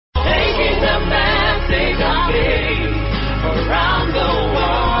around the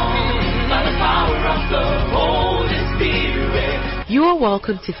world by the power of the Holy Spirit. You are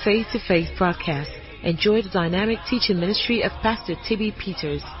welcome to Faith broadcast. Enjoy the dynamic teaching ministry of Pastor T.B.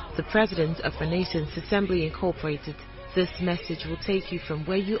 Peters, the president of Renaissance Assembly Incorporated. This message will take you from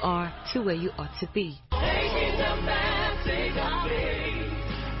where you are to where you ought to be. Taking the message of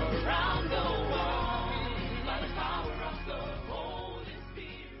faith around the world by the power of the Holy Spirit.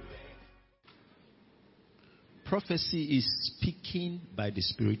 Prophecy is speaking by the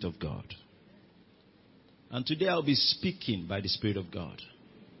Spirit of God. And today I'll be speaking by the Spirit of God.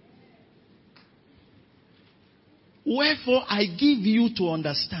 Wherefore I give you to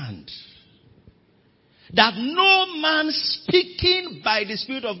understand that no man speaking by the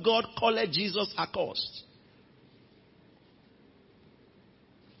Spirit of God calleth Jesus accursed.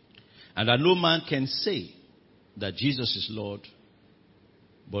 And that no man can say that Jesus is Lord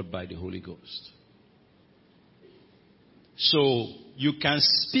but by the Holy Ghost. So you can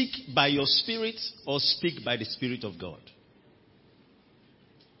speak by your spirit or speak by the Spirit of God.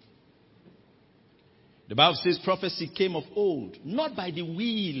 The Bible says prophecy came of old, not by the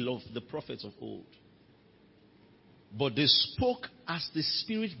will of the prophets of old, but they spoke as the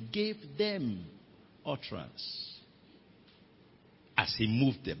Spirit gave them utterance, as He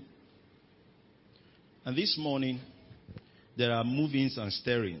moved them. And this morning, there are movings and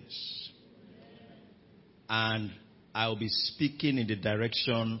stirrings. And I'll be speaking in the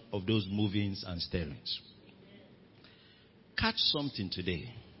direction of those movings and stirrings. Catch something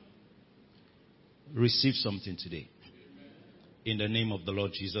today. Receive something today. In the name of the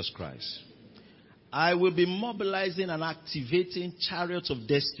Lord Jesus Christ. I will be mobilizing and activating chariots of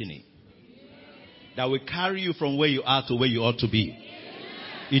destiny that will carry you from where you are to where you ought to be.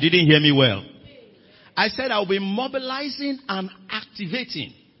 You didn't hear me well. I said I'll be mobilizing and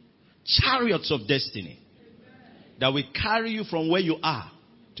activating chariots of destiny that will carry you from where you are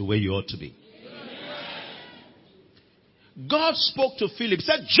to where you ought to be. God spoke to Philip,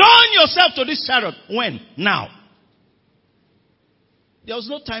 said, join yourself to this chariot. When? Now. There was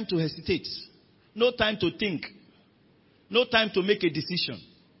no time to hesitate. No time to think. No time to make a decision.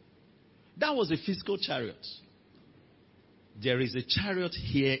 That was a physical chariot. There is a chariot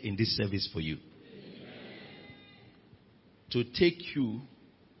here in this service for you. To take you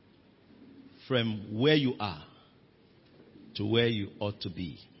from where you are to where you ought to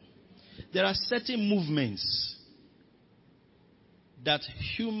be. There are certain movements that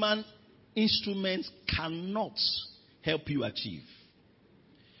human instruments cannot help you achieve.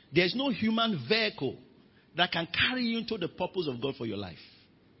 There's no human vehicle that can carry you into the purpose of God for your life.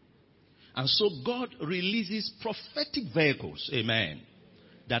 And so God releases prophetic vehicles, amen,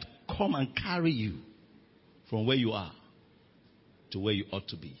 that come and carry you from where you are to where you ought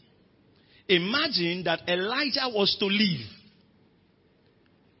to be. Imagine that Elijah was to leave,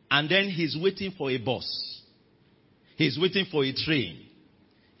 and then he's waiting for a bus. He's waiting for a train.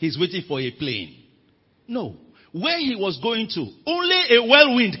 He's waiting for a plane. No. Where he was going to, only a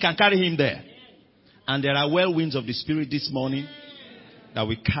whirlwind can carry him there. And there are whirlwinds of the Spirit this morning that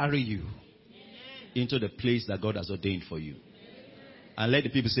will carry you into the place that God has ordained for you. And let the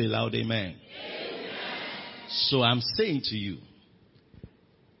people say loud, amen. So I'm saying to you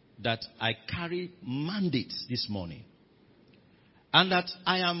that I carry mandates this morning. And that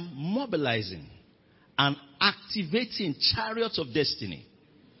I am mobilizing and activating chariots of destiny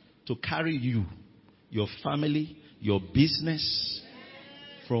to carry you, your family, your business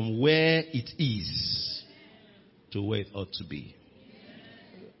from where it is to where it ought to be.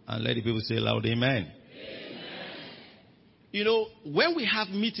 And let the people say loud, amen. You know, when we have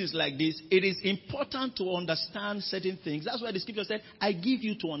meetings like this, it is important to understand certain things. That's why the scripture said, I give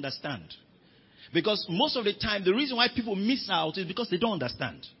you to understand. Because most of the time, the reason why people miss out is because they don't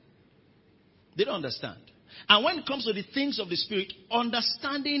understand. They don't understand. And when it comes to the things of the Spirit,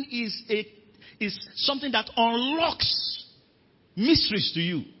 understanding is something that unlocks mysteries to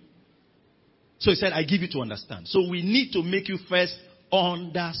you. So he said, I give you to understand. So we need to make you first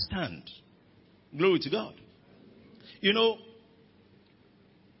understand. Glory to God. You know,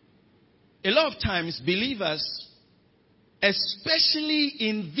 a lot of times believers, especially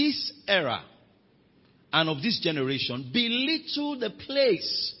in this era and of this generation, belittle the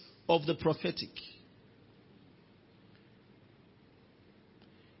place of the prophetic.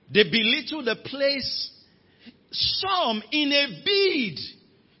 They belittle the place, some in a bid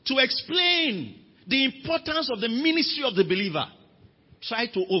to explain the importance of the ministry of the believer, try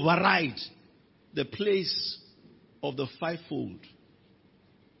to override the place of the fivefold.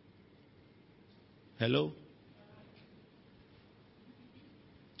 Hello?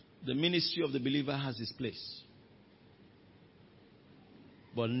 The ministry of the believer has its place.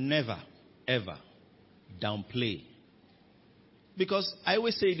 But never, ever downplay. Because I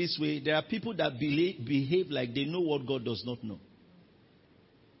always say it this way, there are people that behave like they know what God does not know.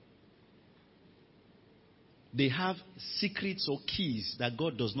 They have secrets or keys that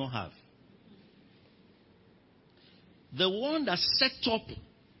God does not have. The one that set up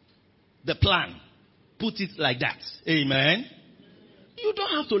the plan, put it like that. Amen. You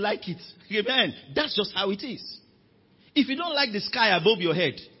don't have to like it. Amen. That's just how it is. If you don't like the sky above your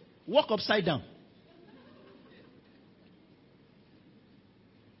head, walk upside down.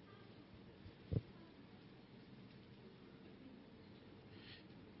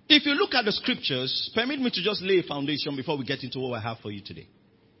 If you look at the scriptures, permit me to just lay a foundation before we get into what I have for you today.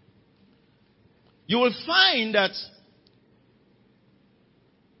 You will find that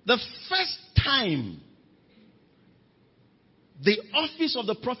the first time the office of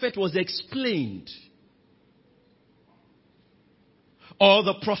the prophet was explained, or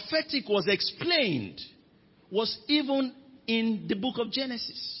the prophetic was explained, was even in the book of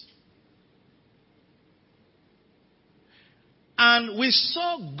Genesis. And we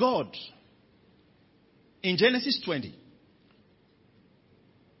saw God in Genesis 20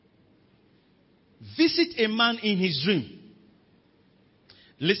 visit a man in his dream.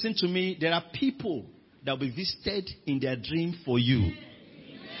 Listen to me, there are people that will be visited in their dream for you.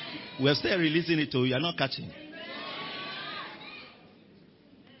 We're still releasing it to you, you're not catching it.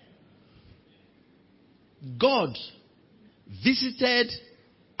 God visited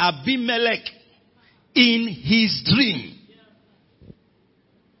Abimelech in his dream.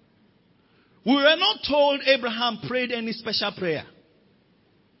 We were not told Abraham prayed any special prayer.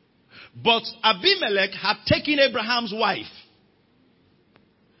 But Abimelech had taken Abraham's wife.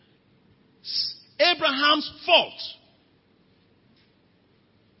 Abraham's fault.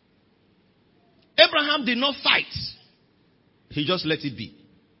 Abraham did not fight. He just let it be.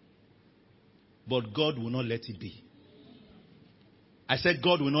 But God will not let it be. I said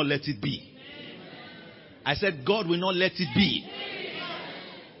God will not let it be. I said God will not let it be.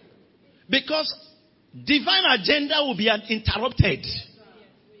 Because divine agenda will be interrupted.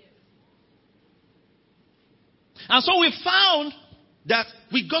 And so we found that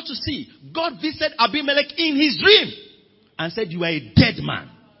we got to see God visited Abimelech in his dream and said, you are a dead man.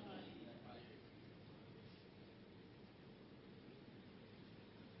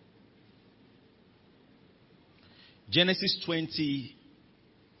 Genesis 20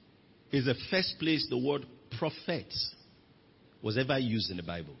 is the first place the word prophet was ever used in the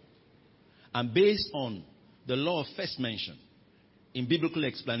Bible. And based on the law of first mention in biblical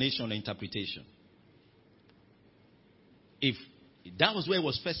explanation and interpretation, if that was where it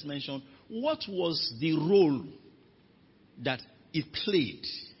was first mentioned, what was the role that it played?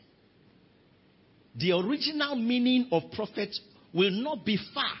 The original meaning of prophet will not be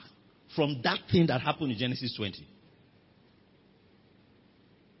far from that thing that happened in Genesis 20.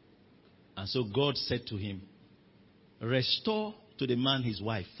 And so God said to him, restore to the man his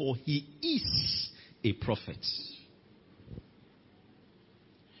wife, for he is a prophet.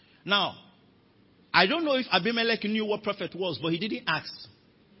 Now, I don't know if Abimelech knew what prophet was, but he didn't ask.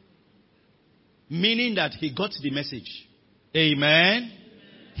 Meaning that he got the message. Amen.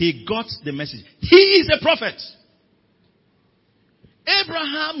 He got the message. He is a prophet.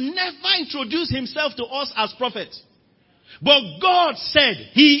 Abraham never introduced himself to us as prophet. But God said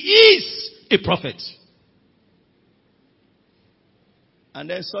he is a prophet. And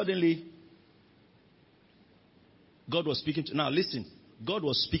then suddenly, God was speaking to... Now listen, God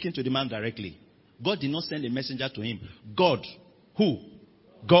was speaking to the man directly. God did not send a messenger to him. God, who?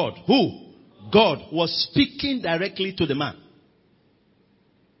 God, who? God was speaking directly to the man.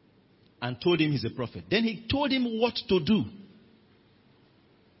 And told him he's a prophet. Then he told him what to do.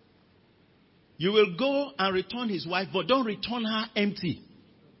 You will go and return his wife, but don't return her empty.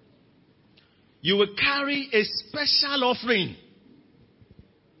 You will carry a special offering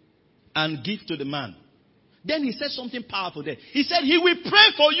and give to the man. Then he said something powerful there. He said he will pray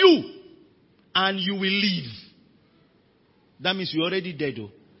for you and you will live. That means you're already dead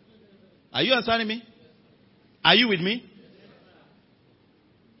though. Are you understanding me? Are you with me?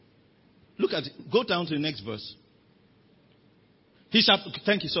 Look at it. Go down to the next verse. He shall,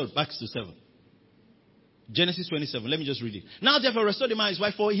 thank you, sir. Back to 7. Genesis 27. Let me just read it. Now therefore restore the man his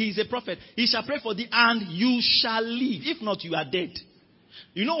wife, for he is a prophet. He shall pray for thee and you shall live. If not, you are dead.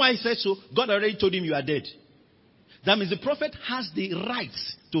 You know why he said so? God already told him you are dead. That means the prophet has the right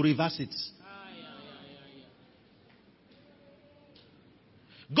to reverse it.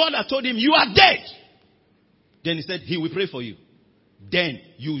 God had told him you are dead. Then he said he will pray for you. Then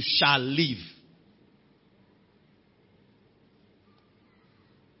you shall live.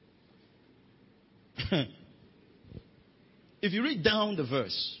 If you read down the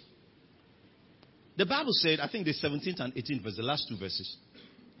verse, the Bible said, I think the 17th and 18th verse, the last two verses.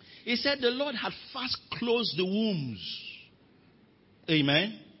 It said the Lord had fast closed the wombs.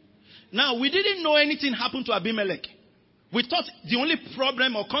 Amen. Now, we didn't know anything happened to Abimelech. We thought the only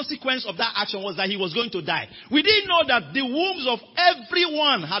problem or consequence of that action was that he was going to die. We didn't know that the wombs of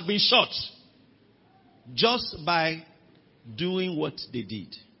everyone had been shut just by doing what they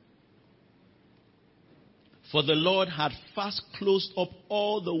did. For the Lord had fast closed up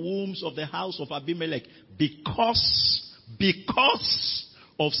all the wombs of the house of Abimelech because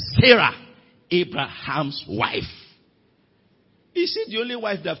of Sarah, Abraham's wife. Is she the only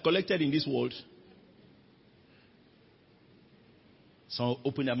wife they have collected in this world? Some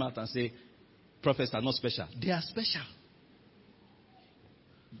open their mouth and say, prophets are not special. They are special.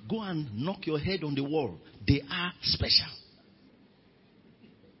 Go and knock your head on the wall. They are special.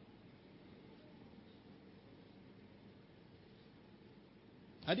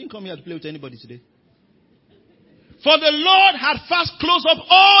 I didn't come here to play with anybody today. For the Lord had fast closed up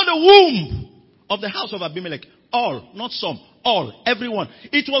all the womb of the house of Abimelech. All, not some, all, everyone.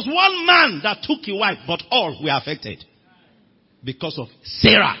 It was one man that took a wife, but all were affected. Because of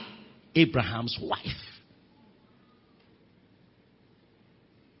Sarah, Abraham's wife.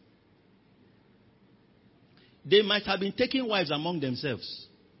 They might have been taking wives among themselves.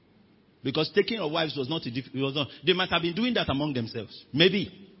 Because taking of wives was not they might have been doing that among themselves.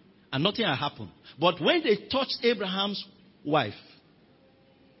 Maybe. And nothing had happened. But when they touched Abraham's wife,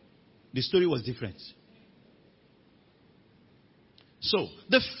 the story was different. So,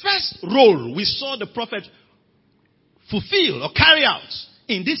 the first role we saw the prophet fulfill or carry out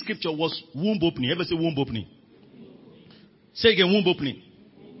in this scripture was womb opening. Ever say womb opening? Say again, womb opening.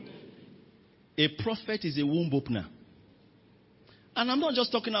 A prophet is a womb opener. And I'm not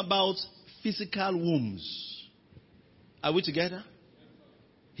just talking about physical wombs. Are we together?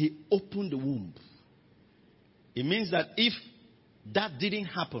 He opened the womb. It means that if that didn't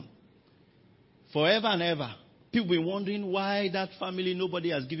happen, forever and ever, people will be wondering why that family nobody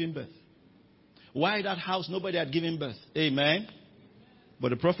has given birth. Why that house nobody had given birth. Amen. But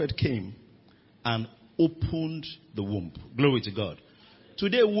the prophet came and opened the womb. Glory to God.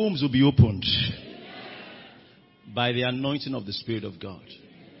 Today wombs will be opened by the anointing of the Spirit of God.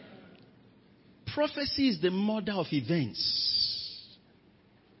 Prophecy is the mother of events.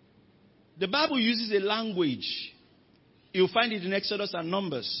 The Bible uses a language. You'll find it in Exodus and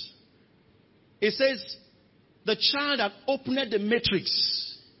Numbers. It says, the child that opened the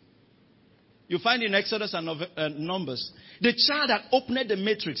matrix. You find in Exodus and Numbers. The child that opened the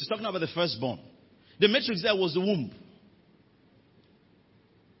matrix. It's talking about the firstborn. The matrix there was the womb.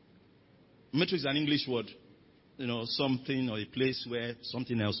 Matrix is an English word. You know, something or a place where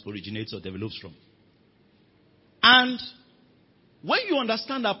something else originates or develops from. And when you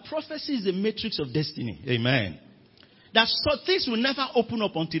understand that prophecy is the matrix of destiny. Amen. That so things will never open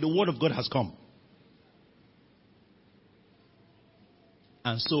up until the word of God has come.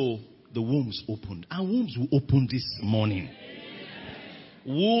 And so the wombs opened. And wombs will open this morning.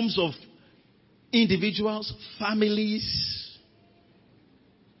 Wombs of individuals, families,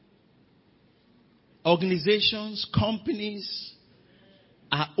 organizations, companies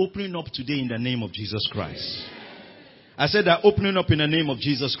are opening up today in the name of Jesus Christ. I said they're opening up in the name of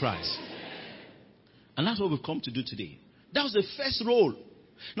Jesus Christ. And that's what we've come to do today. That was the first role.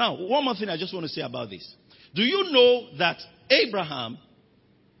 Now, one more thing I just want to say about this. Do you know that Abraham,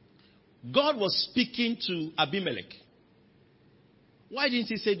 God was speaking to Abimelech? Why didn't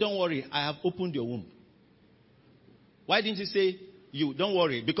he say, don't worry, I have opened your womb? Why didn't he say, you, don't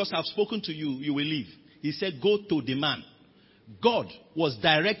worry, because I've spoken to you, you will live? He said, go to the man. God was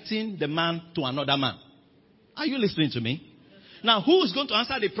directing the man to another man. Are you listening to me? Now, who is going to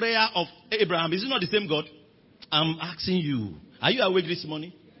answer the prayer of Abraham? Is it not the same God? I'm asking you. Are you awake this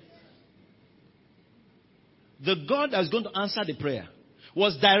morning? The God that's going to answer the prayer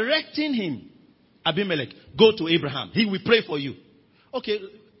was directing him, Abimelech, go to Abraham. He will pray for you. Okay,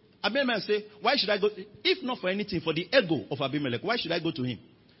 Abimelech say, why should I go? If not for anything, for the ego of Abimelech, why should I go to him?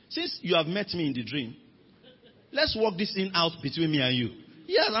 Since you have met me in the dream, let's work this thing out between me and you.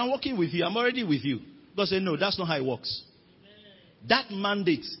 Yes, I'm working with you. I'm already with you. God said, no, that's not how it works. That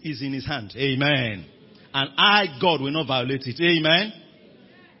mandate is in his hand. Amen. And I, God, will not violate it. Amen.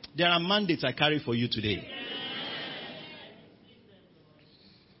 There are mandates I carry for you today.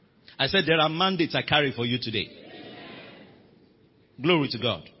 I said there are mandates I carry for you today. Glory to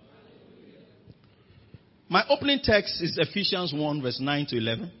God. My opening text is Ephesians 1 verse 9 to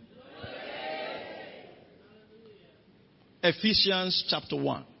 11. Ephesians chapter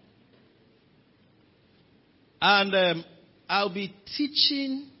 1. And I'll be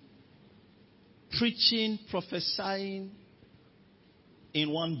teaching, preaching, prophesying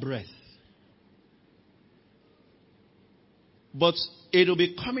in one breath. But it will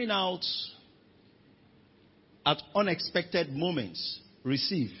be coming out at unexpected moments.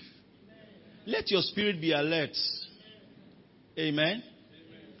 Receive. Let your spirit be alert. Amen.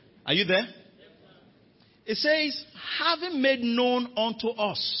 Are you there? It says, having made known unto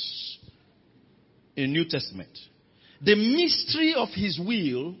us in New Testament the mystery of his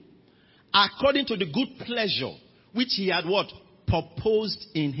will, according to the good pleasure which he had what? Purposed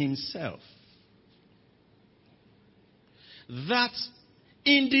in himself. That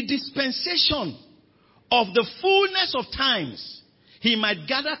in the dispensation of the fullness of times, he might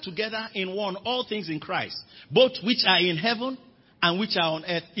gather together in one all things in Christ, both which are in heaven and which are on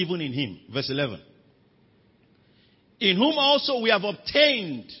earth, even in him. Verse 11. In whom also we have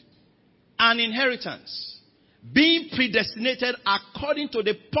obtained an inheritance, being predestinated according to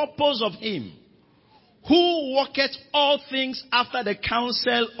the purpose of him, who worketh all things after the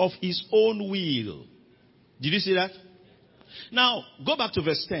counsel of his own will. Did you see that? Now, go back to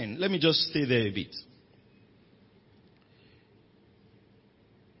verse 10. Let me just stay there a bit.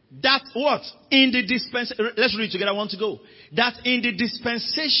 That what? In the dispensation, let's read together, I want to go. That in the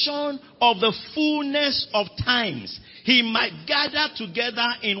dispensation of the fullness of times, he might gather together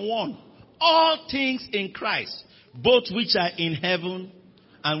in one all things in Christ, both which are in heaven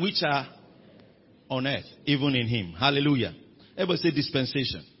and which are on earth, even in him. Hallelujah. Everybody say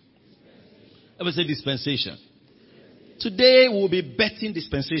dispensation. Everybody say dispensation. Today we'll be betting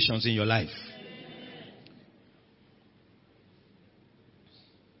dispensations in your life.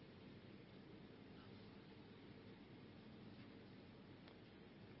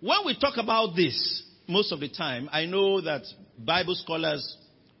 When we talk about this, most of the time, I know that Bible scholars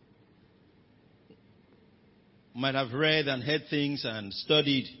might have read and heard things and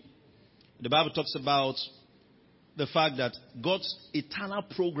studied. The Bible talks about the fact that God's eternal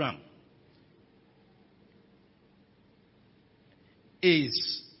program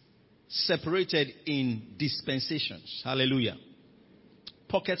is separated in dispensations. Hallelujah.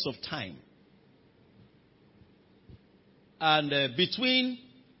 Pockets of time. And between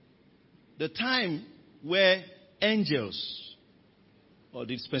the time where angels, or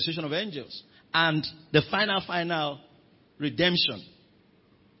the dispensation of angels, and the final redemption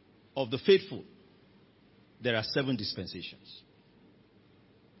of the faithful, there are 7 dispensations.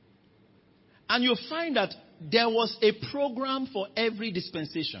 And you'll find that there was a program for every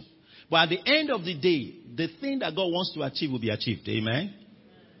dispensation. But at the end of the day, the thing that God wants to achieve will be achieved. Amen?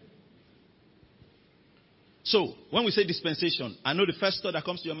 So, when we say dispensation, I know the first thought that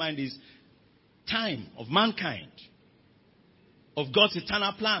comes to your mind is time of mankind, of God's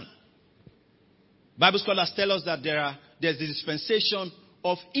eternal plan. Bible scholars tell us that there's the dispensation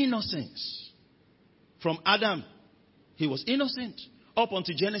of innocence. From Adam, he was innocent up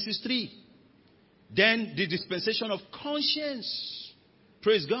until Genesis 3. Then the dispensation of conscience.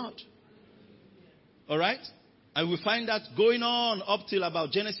 Praise God. Alright? And we find that going on up till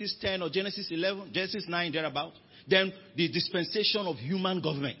about Genesis 10 or Genesis 11, Genesis 9, thereabout. Then the dispensation of human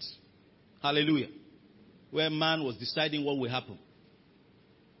government. Hallelujah. Where man was deciding what will happen.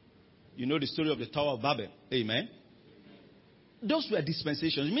 You know the story of the Tower of Babel. Amen. Those were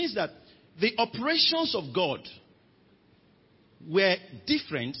dispensations. It means that the operations of God were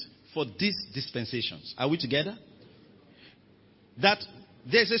different for these dispensations. Are we together? That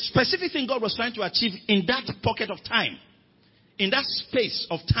there's a specific thing God was trying to achieve in that pocket of time. In that space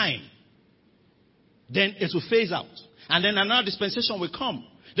of time. Then it will phase out. And then another dispensation will come.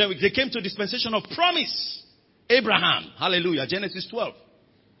 Then they came to dispensation of promise. Abraham. Hallelujah. Genesis 12.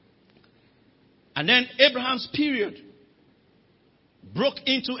 And then Abraham's period broke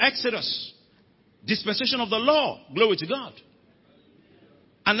into Exodus. Dispensation of the law. Glory to God.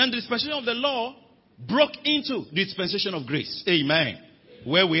 And then the dispensation of the law broke into the dispensation of grace. Amen.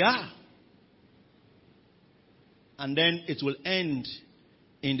 Where we are. And then it will end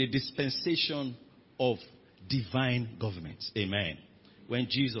in the dispensation of divine government. Amen. When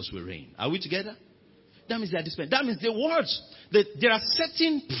Jesus will reign. Are we together? That means they are dispensed. That means the words. There are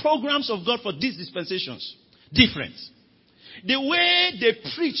certain programs of God for these dispensations. Different. The way they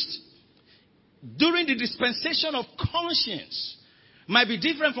preached during the dispensation of conscience might be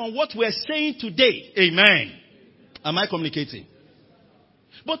different from what we're saying today. Amen. Am I communicating?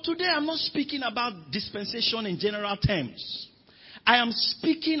 But today I'm not speaking about dispensation in general terms. I am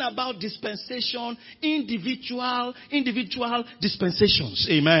speaking about dispensation, individual dispensations.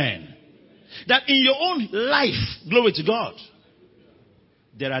 Amen. That in your own life, glory to God,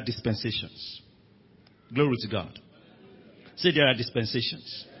 there are dispensations. Glory to God. Say there are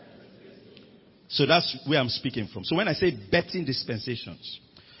dispensations. So that's where I'm speaking from. So when I say betting dispensations,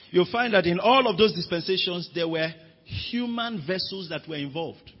 you'll find that in all of those dispensations, there were human vessels that were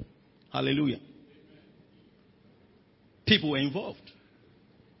involved. Hallelujah. People were involved.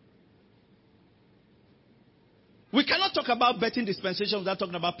 We cannot talk about betting dispensations without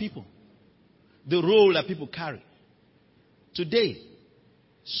talking about people. The role that people carry. Today,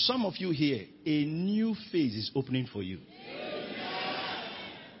 some of you here, a new phase is opening for you.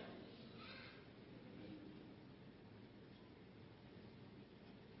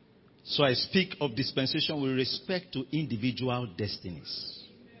 So I speak of dispensation with respect to individual destinies.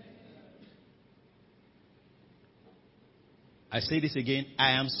 I say this again.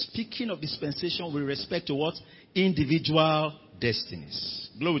 I am speaking of dispensation with respect to what? Individual destinies.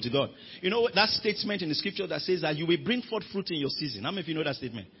 Glory to God. You know that statement in the scripture that says that you will bring forth fruit in your season. How many of you know that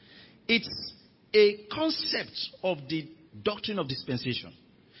statement? It's a concept of the doctrine of dispensation.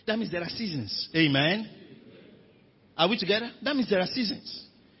 That means there are seasons. Amen. Are we together? That means there are seasons.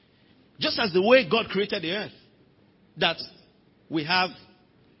 Just as the way God created the earth, that we have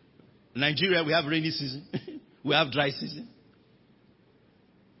Nigeria, we have rainy season, we have dry season.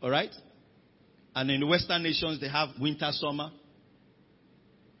 All right? And in the Western nations, they have winter, summer,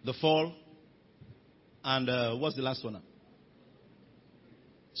 the fall, and what's the last one now?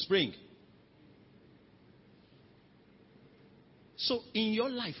 Spring. So in your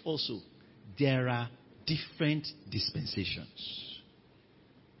life also, there are different dispensations.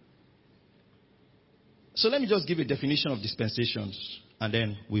 So let me just give a definition of dispensations, and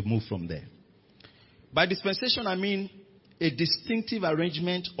then we move from there. By dispensation, I mean a distinctive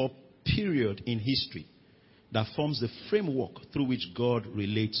arrangement or period in history that forms the framework through which God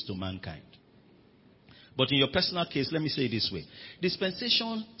relates to mankind. But in your personal case, let me say it this way.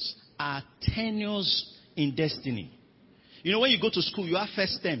 Dispensations are tenures in destiny. You know, when you go to school, you have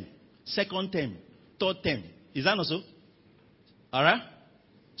first term, second term, third term. Is that not so? All right?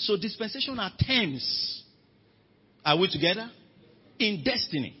 So dispensation are terms. Are we together? In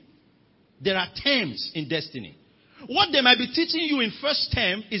destiny. There are terms in destiny. What they might be teaching you in first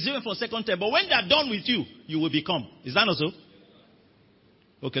term is even for second term. But when they are done with you, you will become. Is that not so?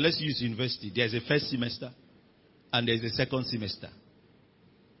 Okay, let's use university. There's a first semester and there's a second semester.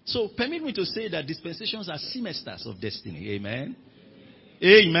 So permit me to say that dispensations are semesters of destiny. Amen.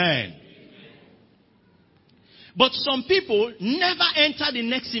 Amen. But some people never enter the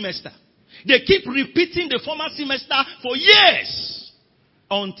next semester. They keep repeating the former semester for years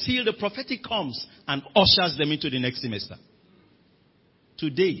until the prophetic comes and ushers them into the next semester.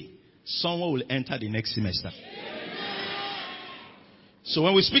 Today, someone will enter the next semester. So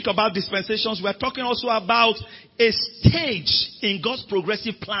when we speak about dispensations, we are talking also about a stage in God's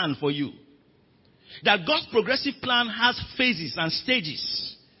progressive plan for you. That God's progressive plan has phases and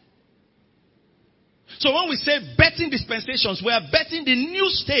stages. So when we say betting dispensations, we are betting the new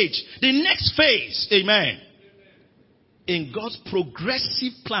stage, the next phase. Amen. In God's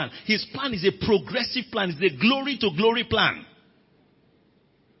progressive plan. His plan is a progressive plan. It's a glory to glory plan.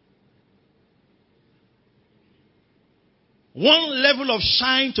 One level of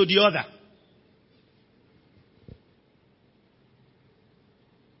shine to the other.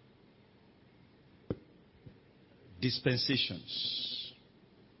 Dispensations.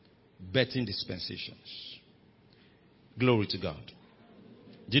 Betting dispensations. Glory to God.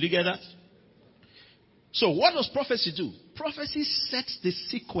 Did you get that? So what does prophecy do? Prophecy sets the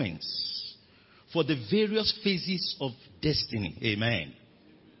sequence for the various phases of destiny. Amen.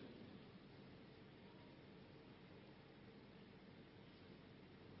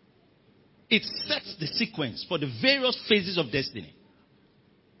 It sets the sequence for the various phases of destiny.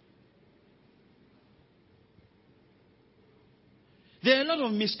 There are a lot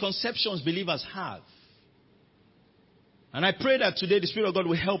of misconceptions believers have. And I pray that today the Spirit of God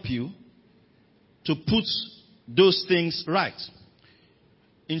will help you to put those things right.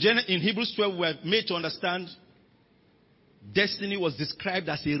 In Hebrews 12, we are made to understand destiny was described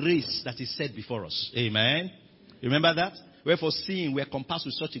as a race that is set before us. Amen. Remember that? Wherefore, seeing we are compassed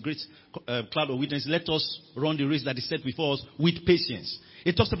with such a great cloud of witnesses, let us run the race that is set before us with patience.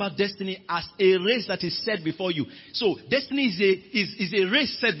 It talks about destiny as a race that is set before you. So, destiny is a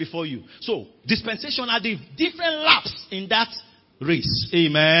race set before you. So, dispensation are the different laps in that race.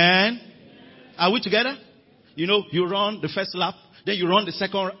 Amen. Are we together? You know, you run the first lap, then you run the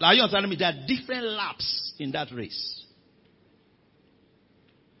second. Are you understanding me? There are different laps in that race.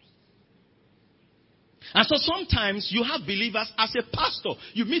 And so sometimes you have believers, as a pastor,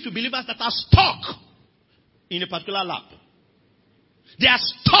 you meet with believers that are stuck in a particular lap. They are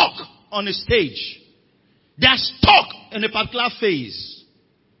stuck on a stage. They are stuck in a particular phase.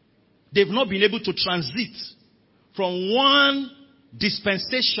 They've not been able to transit from one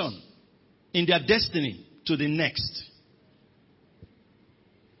dispensation in their destiny to the next.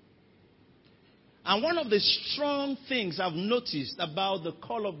 And one of the strong things I've noticed about the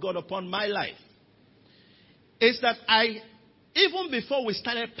call of God upon my life is that even before we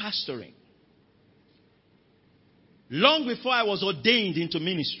started pastoring, long before I was ordained into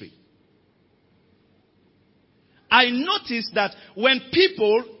ministry, I noticed that when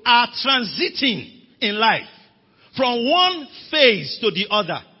people are transiting in life from one phase to the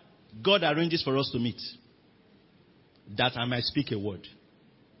other, God arranges for us to meet, that I might speak a word.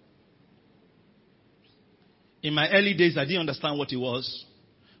 In my early days, I didn't understand what it was,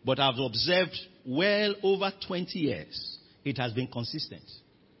 but I've observed well over 20 years, it has been consistent.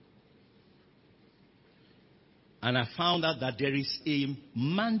 And I found out that there is a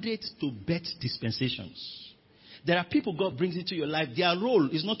mandate to birth dispensations. There are people God brings into your life. Their role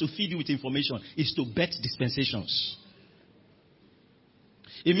is not to feed you with information, it's to birth dispensations.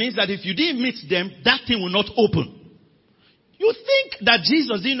 It means that if you didn't meet them, that thing will not open. You think that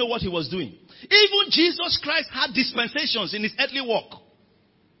Jesus didn't know what he was doing. Even Jesus Christ had dispensations in his earthly walk.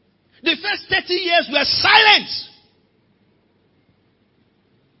 The first 30 years were silent.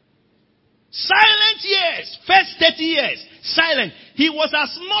 Silent years. First 30 years. Silent. He was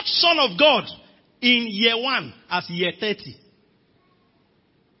as much Son of God in year 1 as year 30.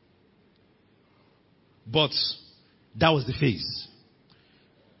 But that was the phase.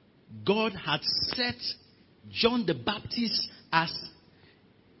 God had set John the Baptist as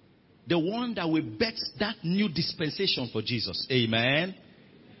the one that will birth that new dispensation for Jesus. Amen.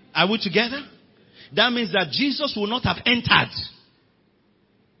 Are we together? That means that Jesus will not have entered.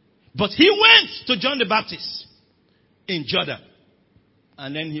 But he went to John the Baptist in Jordan.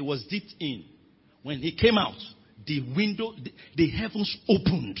 And then he was dipped in. When he came out, the window, the heavens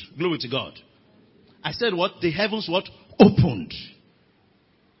opened. Glory to God. I said what? The heavens what? Opened.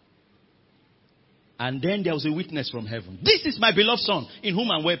 And then there was a witness from heaven. This is my beloved Son, in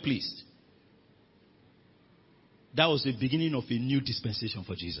whom I'm well pleased. That was the beginning of a new dispensation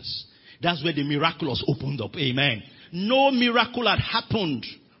for Jesus. That's where the miraculous opened up. Amen. No miracle had happened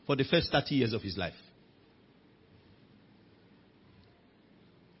for the first 30 years of his life.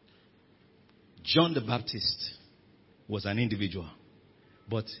 John the Baptist was an individual.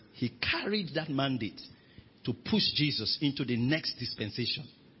 But he carried that mandate to push Jesus into the next dispensation.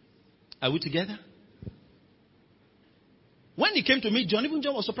 Are we together? When he came to meet John, even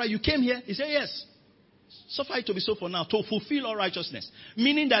John was surprised. You came here? He said, yes. Suffer it to be so for now, to fulfill all righteousness.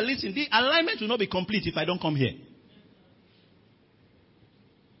 Meaning that, listen, the alignment will not be complete if I don't come here.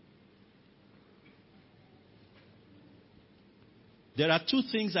 There are two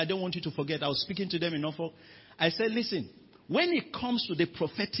things I don't want you to forget. I was speaking to them in Norfolk. I said, listen, when it comes to the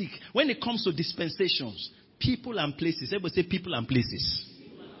prophetic, when it comes to dispensations, people and places. Everybody say people and places.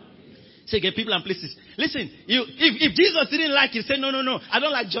 Say again, people and places. Listen, if Jesus didn't like it, say, no. I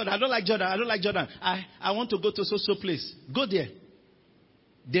don't like Jordan. I don't like Jordan. I want to go to so place. Go there.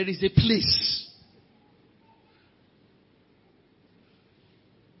 There is a place.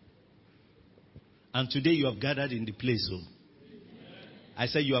 And today you have gathered in the place. Oh. I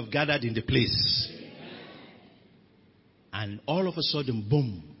said you have gathered in the place. And all of a sudden,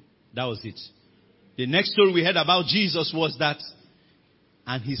 boom. That was it. The next story we heard about Jesus was that,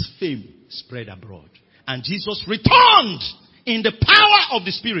 and his fame spread abroad. And Jesus returned in the power of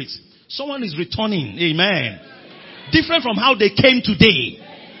the Spirit. Someone is returning. Amen. Different from how they came today.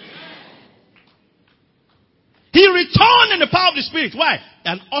 He returned in the power of the Spirit. Why?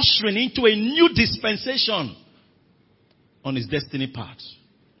 And ushering into a new dispensation on his destiny path.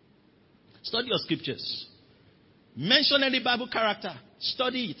 Study your scriptures. Mention any Bible character.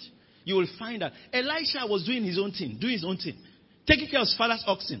 Study it. You will find that Elisha was doing his own thing. Taking care of his father's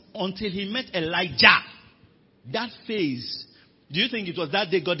oxen until he met Elijah. That phase. Do you think it was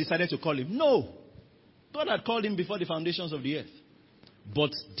that day God decided to call him? No. God had called him before the foundations of the earth.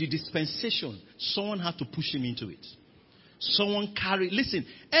 But the dispensation, someone had to push him into it. Someone carried. Listen,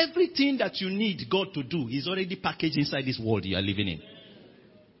 everything that you need God to do is already packaged inside this world you are living in.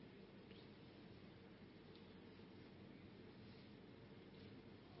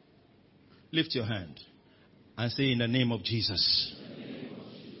 Lift your hand and say, in the name of Jesus.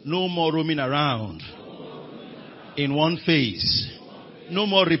 No more roaming around in one phase. No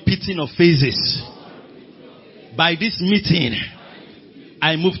more repeating of phases. By this meeting,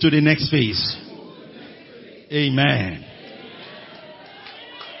 I move to the next phase. Amen.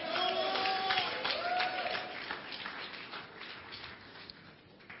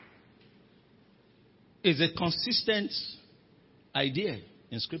 is a consistent idea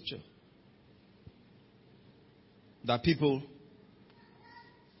in Scripture. That people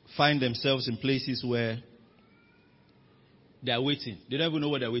find themselves in places where they are waiting. They don't even know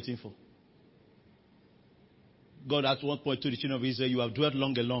what they're waiting for. God at one point told the children of Israel, you have dwelt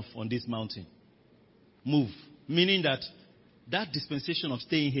long enough on this mountain. Move. Meaning that dispensation of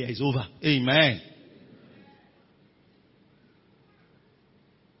staying here is over. Amen.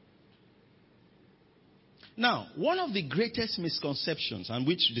 Now, one of the greatest misconceptions, and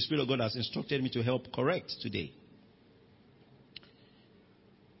which the Spirit of God has instructed me to help correct today,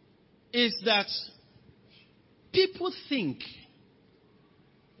 is that people think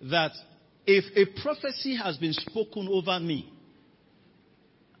that if a prophecy has been spoken over me,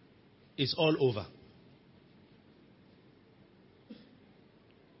 it's all over.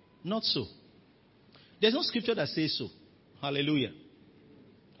 Not so. There's no scripture that says so. Hallelujah.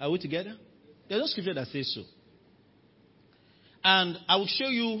 Are we together? There's no scripture that says so. And I will show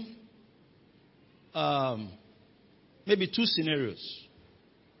you maybe 2 scenarios,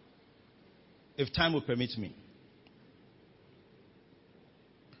 if time will permit me.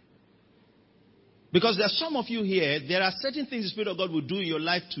 Because there are some of you here, there are certain things the Spirit of God will do in your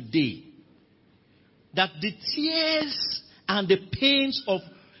life today that the tears and the pains of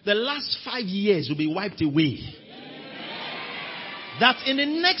the last 5 years will be wiped away. That in the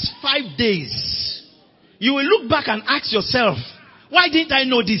next 5 days, you will look back and ask yourself, why didn't I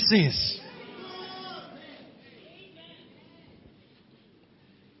know these things?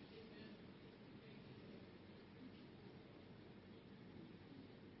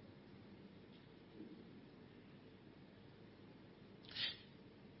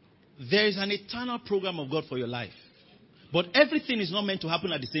 There is an eternal program of God for your life. But everything is not meant to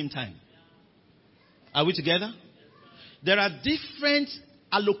happen at the same time. Are we together? There are different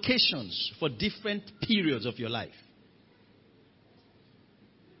allocations for different periods of your life.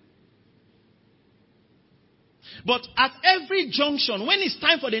 But at every junction, when it's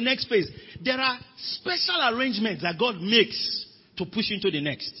time for the next phase, there are special arrangements that God makes to push into the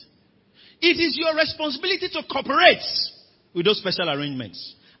next. It is your responsibility to cooperate with those special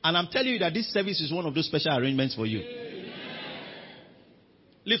arrangements. And I'm telling you that this service is one of those special arrangements for you.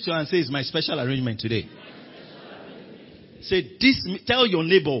 Lift your hand and say, it's my special arrangement today. Say, tell your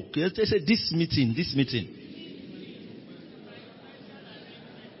neighbor, say, this meeting.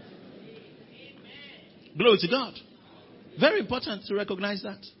 Glory to God. Very important to recognize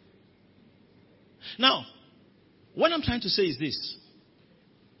that. Now, what I'm trying to say is this.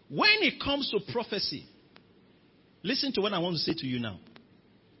 When it comes to prophecy, listen to what I want to say to you now.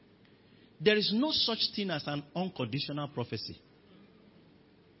 There is no such thing as an unconditional prophecy.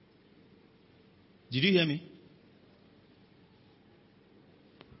 Did you hear me?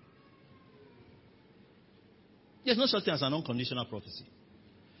 There's no such thing as an unconditional prophecy.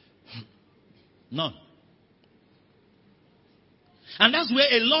 None. And that's where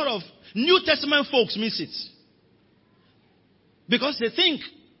a lot of New Testament folks miss it. Because they think,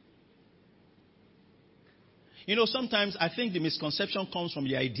 sometimes I think the misconception comes from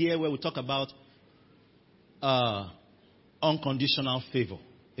the idea where we talk about unconditional favor.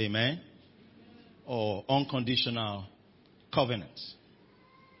 Amen? Or unconditional covenant.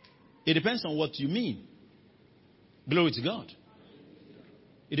 It depends on what you mean. Glory to God.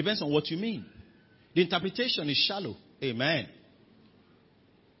 It depends on what you mean. The interpretation is shallow. Amen.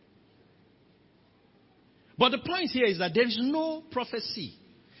 But the point here is that there is no prophecy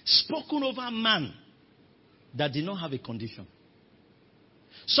spoken over man that did not have a condition.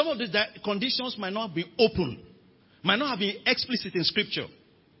 Some of the conditions might not be open, might not have been explicit in Scripture,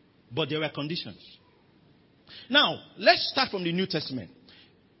 but there were conditions. Now, let's start from the New Testament.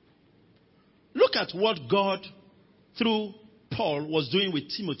 Look at what God, through Paul, was doing with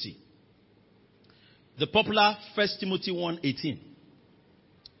Timothy. The popular 1 Timothy 1:18.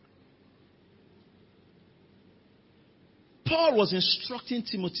 Paul was instructing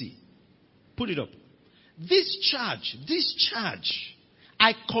Timothy. Put it up. This charge,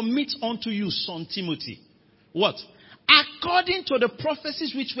 I commit unto you, son Timothy. What? According to the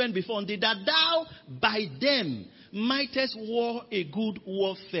prophecies which went before thee, that thou by them mightest war a good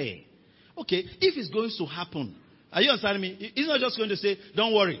warfare. Okay, if it's going to happen, are you understanding me? He's not just going to say,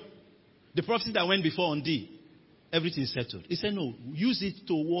 don't worry. The prophecy that went before on thee, everything is settled. He said, no, use it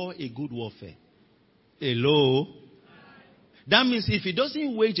to war a good warfare. Hello? That means if he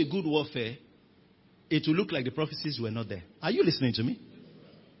doesn't wage a good warfare, it will look like the prophecies were not there. Are you listening to me?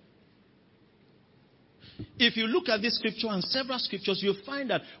 If you look at this scripture and several scriptures, you'll find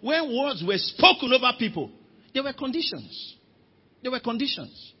that when words were spoken over people, there were conditions. There were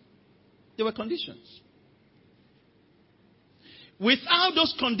conditions. Without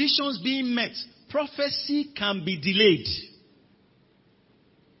those conditions being met, prophecy can be delayed.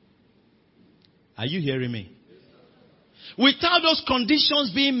 Are you hearing me? Without those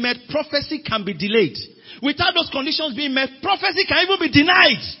conditions being met, prophecy can be delayed. Without those conditions being met, prophecy can even be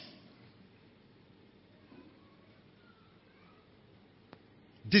denied.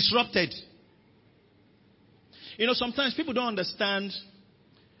 Disrupted. You know, sometimes people don't understand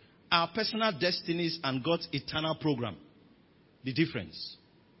our personal destinies and God's eternal program. The difference.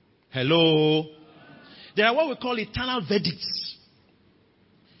 Hello? There are what we call eternal verdicts.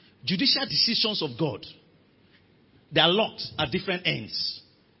 Judicial decisions of God. They are locked at different ends.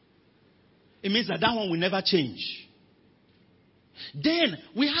 It means that one will never change. Then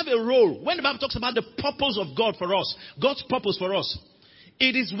we have a role. When the Bible talks about the purpose of God for us, God's purpose for us,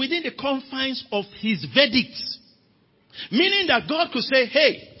 it is within the confines of his verdicts. Meaning that God could say,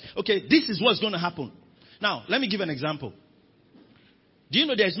 hey, okay, this is what's going to happen. Now, let me give an example. Do you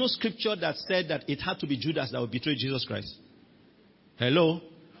know there is no scripture that said that it had to be Judas that would betray Jesus Christ? Hello?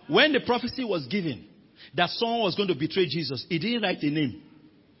 When the prophecy was given that someone was going to betray Jesus, he didn't write a name.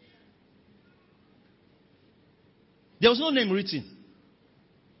 There was no name written.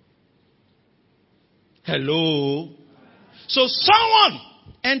 Hello? So someone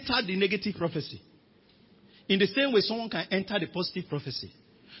entered the negative prophecy. In the same way, someone can enter the positive prophecy.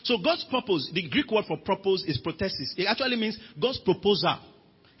 So God's purpose, the Greek word for purpose is prothesis. It actually means God's proposal.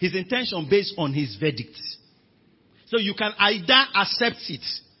 His intention based on his verdict. So you can either accept it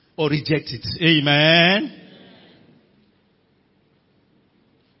or reject it. Amen.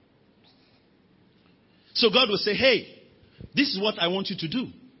 So God will say, hey, this is what I want you to do.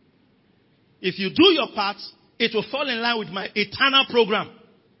 If you do your part, it will fall in line with my eternal program.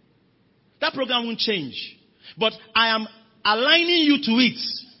 That program won't change. But I am aligning you to it.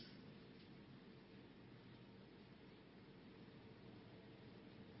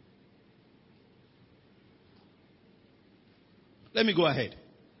 Let me go ahead.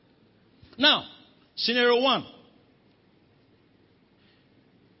 Now, scenario 1.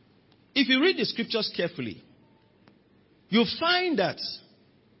 If you read the scriptures carefully, you'll find that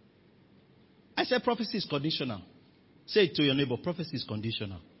I said prophecy is conditional. Say it to your neighbor, prophecy is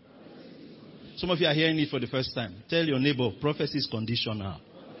conditional. Some of you are hearing it for the first time. Tell your neighbor, prophecy is conditional.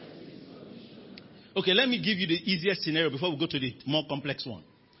 Okay, let me give you the easiest scenario before we go to the more complex one.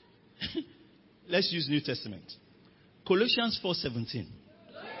 Let's use New Testament. Colossians 4:17.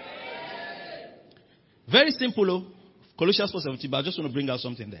 Very simple, Colossians 4:17, but I just want to bring out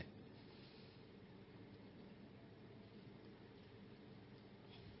something there.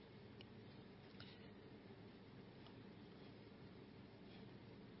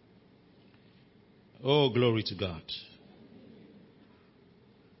 Oh, glory to God.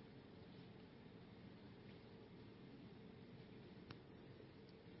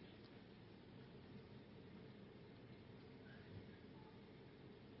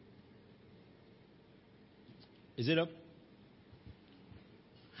 Is it up?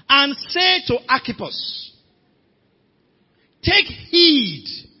 And say to Archippus, take heed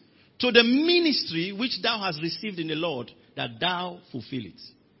to the ministry which thou hast received in the Lord, that thou fulfill it.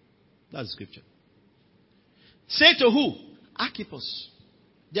 That's the scripture. Say to who? Archippus.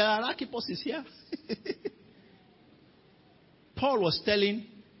 There are Archippuses here. Paul was telling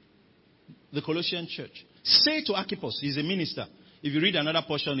the Colossian church, say to Archippus, he's a minister. If you read another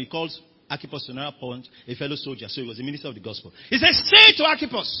portion, he calls Archippus to another point a fellow soldier. So he was a minister of the gospel. He says, say to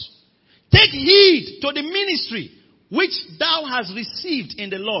Archippus, take heed to the ministry which thou hast received in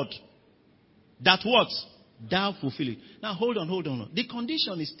the Lord. That what? Thou fulfill it. Now hold on. The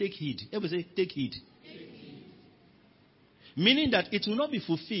condition is take heed. Everybody say, take heed. Meaning that it will not be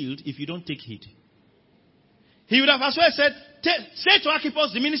fulfilled if you don't take heed. He would have as well said, say to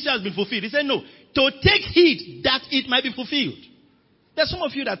Archippus, the ministry has been fulfilled. He said, no, to take heed that it might be fulfilled. There's some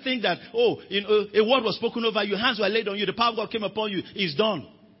of you that think that, a word was spoken over you, hands were laid on you, the power of God came upon you, it's done.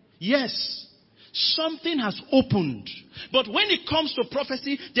 Yes, something has opened. But when it comes to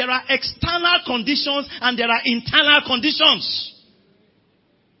prophecy, there are external conditions and there are internal conditions.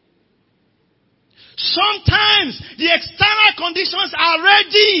 Sometimes the external conditions are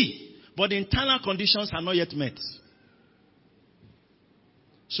ready, but the internal conditions are not yet met.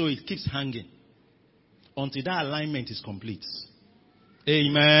 So it keeps hanging until that alignment is complete.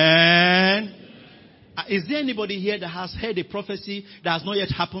 Amen. Is there anybody here that has heard a prophecy that has not yet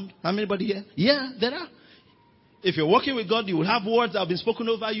happened? Anybody here? Yeah, there are. If you're working with God, you will have words that have been spoken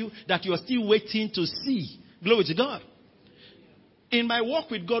over you that you are still waiting to see. Glory to God. In my walk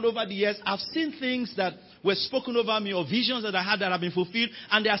with God over the years, I've seen things that were spoken over me or visions that I had that have been fulfilled.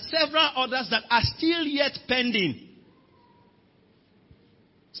 And there are several others that are still yet pending.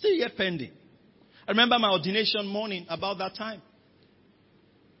 Still yet pending. I remember my ordination morning about that time.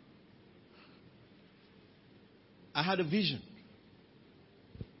 I had a vision.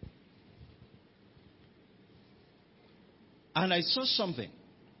 And I saw something.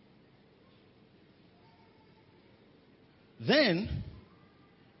 Then,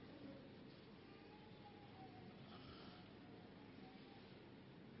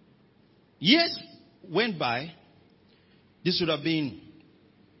 years went by. This would have been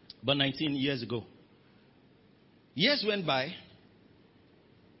about 19 years ago. Years went by.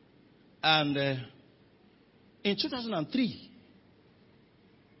 And in 2003,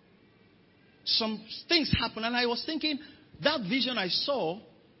 some things happened. And I was thinking, that vision I saw,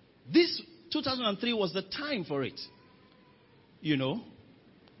 this 2003 was the time for it. You know.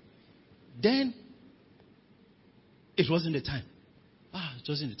 Then, it wasn't the time. It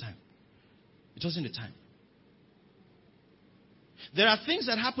wasn't the time. It wasn't the time. There are things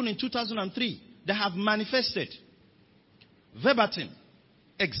that happened in 2003 that have manifested. Verbatim.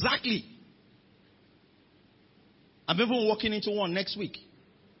 Exactly. I'm even walking into one next week.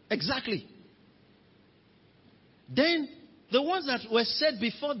 Exactly. Then, the ones that were said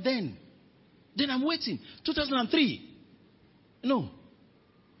before then I'm waiting. 2003. No.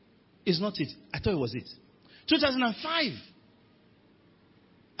 It's not it. I thought it was it. 2005.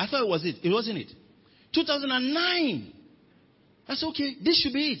 I thought it was it. It wasn't it. 2009. That's okay. This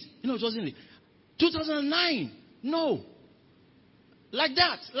should be it. It wasn't it. 2009. No. Like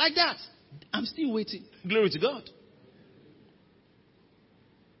that. Like that. I'm still waiting. Glory to God.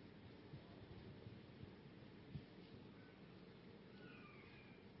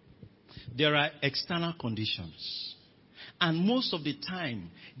 There are external conditions. And most of the time,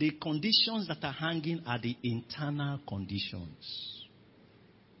 the conditions that are hanging are the internal conditions.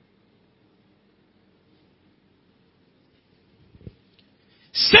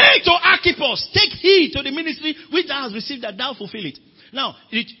 Say to Archippus, take heed to the ministry which thou hast received, that thou fulfill it. Now,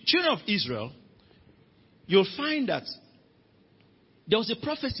 the children of Israel, you'll find that there was a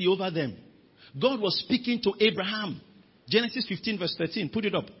prophecy over them. God was speaking to Abraham. Genesis 15 verse 13. Put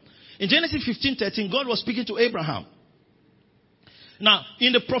it up. In Genesis 15:13, God was speaking to Abraham. Now,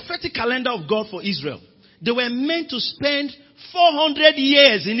 in the prophetic calendar of God for Israel, they were meant to spend 400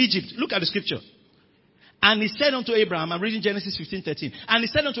 years in Egypt. Look at the scripture. And he said unto Abraham, I'm reading Genesis 15:13. And he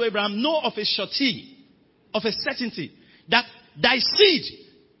said unto Abraham, know of a surety, of a certainty, that thy seed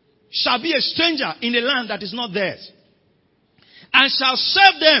shall be a stranger in a land that is not theirs, and shall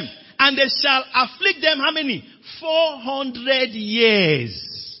serve them, and they shall afflict them how many? 400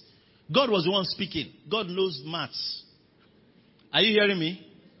 years. God was the one speaking. God knows maths. Are you hearing me?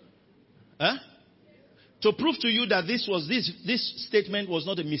 Huh? To prove to you that this statement was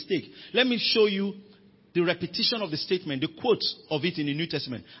not a mistake, let me show you the repetition of the statement, the quote of it in the New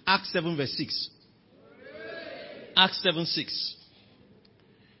Testament. Acts 7 verse 6. Acts 7:6.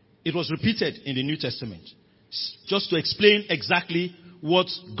 It was repeated in the New Testament. Just to explain exactly what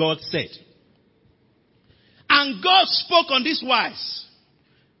God said. And God spoke on this wise.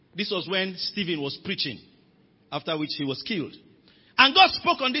 This was when Stephen was preaching, after which he was killed. And God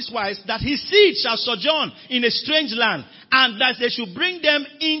spoke on this wise, that his seed shall sojourn in a strange land, and that they should bring them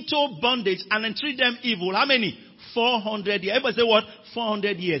into bondage and entreat them evil. How many? 400 years. Everybody say what?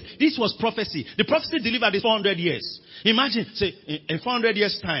 400 years. This was prophecy. The prophecy delivered is 400 years. Imagine, say, in 400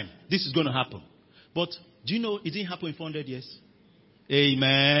 years' time, this is going to happen. But do you know it didn't happen in 400 years?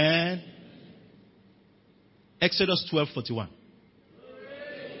 Amen. Exodus 12:41.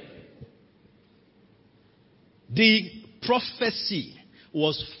 The prophecy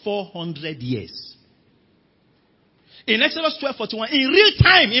was 400 years. In Exodus 12:41, in real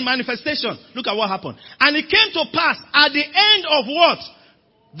time, in manifestation, look at what happened. And it came to pass at the end of what?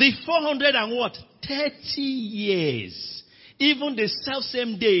 The 400 and what? 30 years. Even the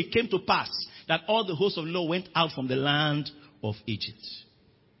self-same day it came to pass that all the hosts of the Lord went out from the land of Egypt.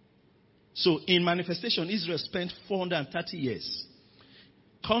 So in manifestation, Israel spent 430 years.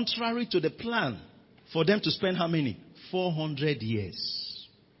 Contrary to the plan for them to spend how many? 400 years.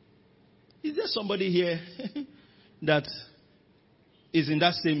 Is there somebody here that is in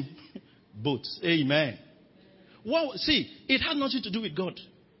that same boat? Amen. Well, see, it had nothing to do with God.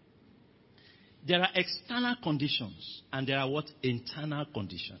 There are external conditions and there are what? Internal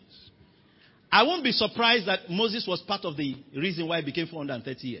conditions. I won't be surprised that Moses was part of the reason why it became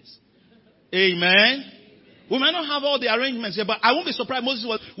 430 years. Amen. We might not have all the arrangements here, but I won't be surprised Moses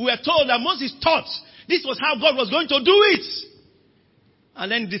was. We were told that Moses thought this was how God was going to do it.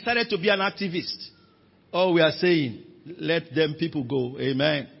 And then decided to be an activist. All we are saying, let them people go.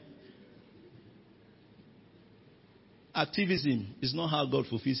 Amen. Activism is not how God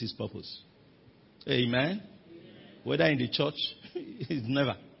fulfills his purpose. Amen. Whether in the church, it's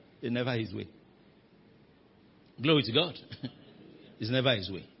never his way. Glory to God. It's never his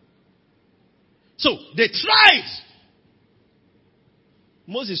way. So they tried.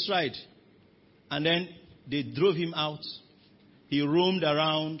 Moses tried. And then they drove him out. He roamed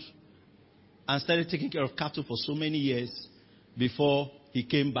around and started taking care of cattle for so many years before he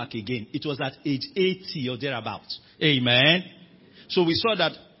came back again. It was at age 80 or thereabouts. Amen. So we saw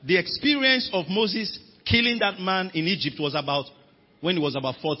that the experience of Moses killing that man in Egypt was about when he was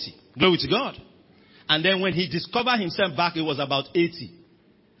about 40. Glory to God. And then when he discovered himself back, it was about 80.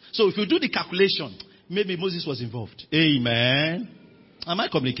 So if you do the calculation, maybe Moses was involved. Amen. Am I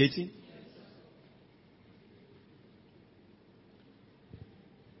communicating?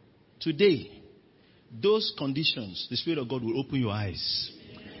 Today, those conditions, the Spirit of God will open your eyes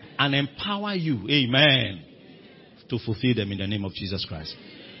and empower you, amen, to fulfill them in the name of Jesus Christ.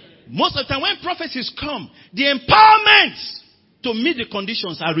 Most of the time when prophecies come, the empowerment to meet the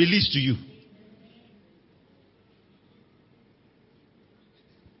conditions are released to you.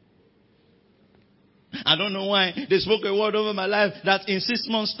 I don't know why they spoke a word over my life that in 6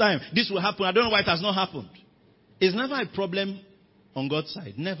 months' time this will happen. I don't know why it has not happened. It's never a problem on God's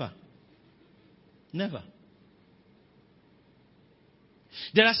side. Never. Never.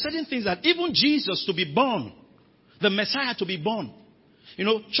 There are certain things that even Jesus to be born, the Messiah to be born. You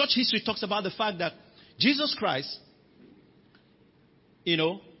know, church history talks about the fact that Jesus Christ, you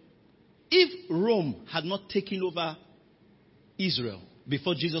know, if Rome had not taken over Israel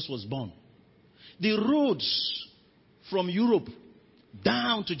before Jesus was born, the roads from Europe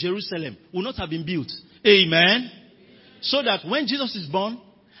down to Jerusalem would not have been built. Amen. So that when Jesus is born,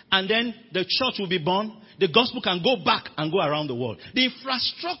 and then the church will be born, the gospel can go back and go around the world. The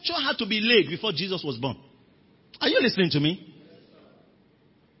infrastructure had to be laid before Jesus was born. Are you listening to me?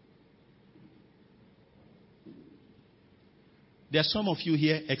 There are some of you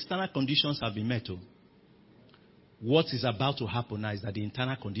here, external conditions have been met. What is about to happen now is that the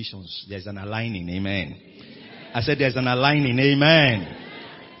internal conditions, there's an aligning. Amen. I said there's an aligning. Amen.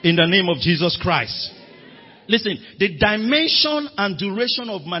 In the name of Jesus Christ. Listen, the dimension and duration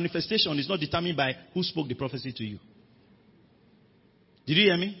of manifestation is not determined by who spoke the prophecy to you. Did you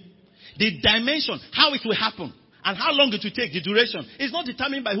hear me? The dimension, how it will happen, and how long it will take, the duration, is not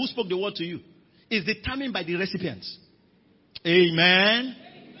determined by who spoke the word to you. It's determined by the recipients. Amen.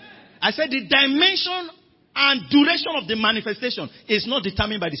 I said the dimension and duration of the manifestation is not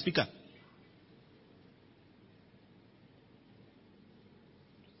determined by the speaker.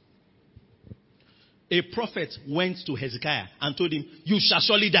 A prophet went to Hezekiah and told him, you shall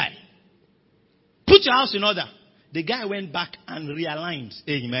surely die. Put your house in order. The guy went back and realigned.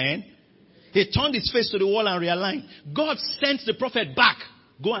 Amen. He turned his face to the wall and realigned. God sent the prophet back.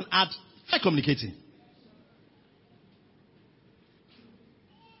 Go and add. Am I communicating?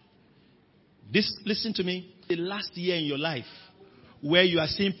 Listen to me. The last year in your life where you are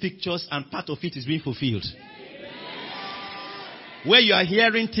seeing pictures and part of it is being fulfilled. Where you are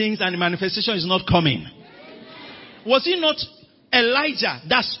hearing things and the manifestation is not coming. Was it not Elijah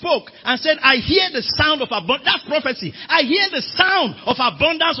that spoke and said, I hear the sound of abundance? That's prophecy. I hear the sound of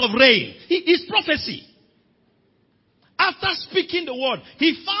abundance of rain. It's prophecy. After speaking the word,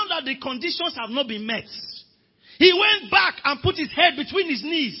 he found that the conditions have not been met. He went back and put his head between his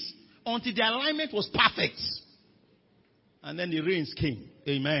knees until the alignment was perfect. And then the rains came.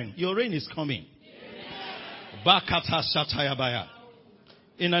 Amen. Your rain is coming.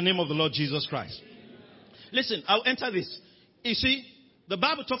 In the name of the Lord Jesus Christ. Listen, I'll enter this. You see, the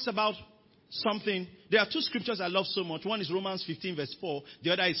Bible talks about something. There are two scriptures I love so much. One is Romans 15 verse 4.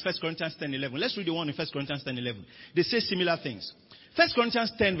 The other is 1 Corinthians 10 11. Let's read the one in 1 Corinthians 10 11. They say similar things. 1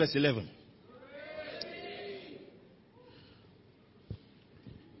 Corinthians 10 verse 11.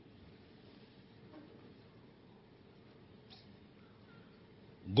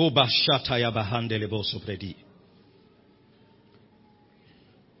 Go bashataya bahandelebo sopredi.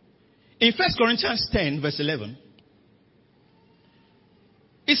 In 1 Corinthians 10 verse 11,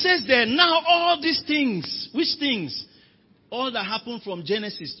 it says there, now all these things, which things? All that happened from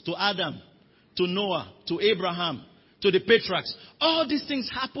Genesis to Adam, to Noah, to Abraham, to the patriarchs. All these things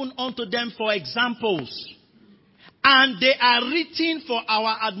happen unto them for examples. And they are written for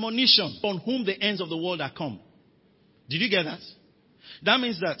our admonition, on whom the ends of the world are come. Did you get that? That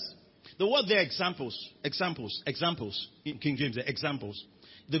means that the word there, examples, in King James, examples.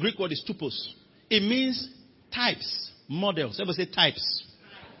 The Greek word is tupos. It means types, models. Everybody say types.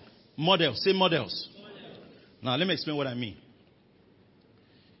 Models. Say models. Now, let me explain what I mean.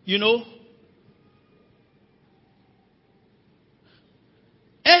 You know,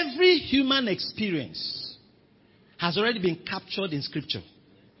 Every human experience has already been captured in Scripture.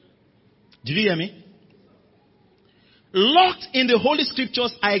 Did you hear me? Locked in the Holy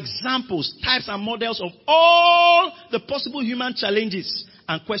Scriptures are examples, types, and models of all the possible human challenges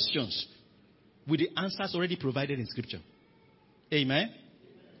and questions with the answers already provided in Scripture. Amen?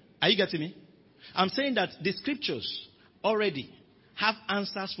 Are you getting me? I'm saying that the Scriptures already have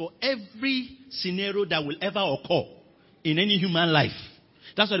answers for every scenario that will ever occur in any human life.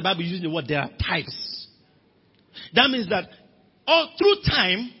 That's why the Bible uses the word there are types. That means that all through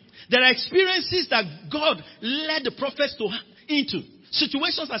time, there are experiences that God led the prophets into.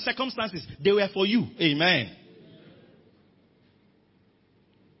 Situations and circumstances, they were for you. Amen.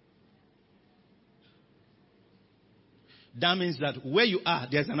 That means that where you are,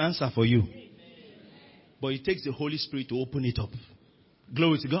 there's an answer for you. But it takes the Holy Spirit to open it up.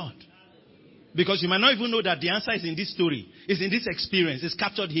 Glory to God. Because you might not even know that the answer is in this story. It's in this experience. It's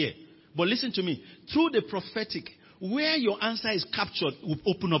captured here. But listen to me. Through the prophetic, where your answer is captured will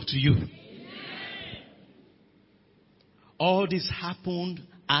open up to you. All this happened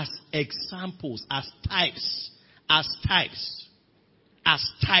as examples, as types.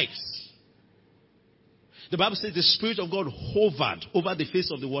 The Bible says the Spirit of God hovered over the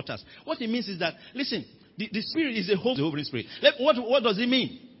face of the waters. What it means is that, listen, the Spirit is a hovering Spirit. What does it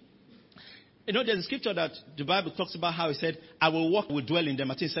mean? You know, there's a scripture that the Bible talks about how it said, I will dwell in them.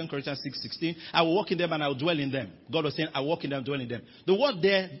 I think 2 Corinthians 6:16. I will walk in them and I will dwell in them. God was saying, I walk in them, dwell in them. The word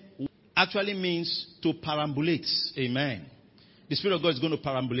there actually means to perambulate. Amen. The Spirit of God is going to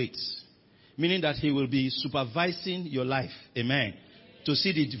perambulate. Meaning that He will be supervising your life. Amen. To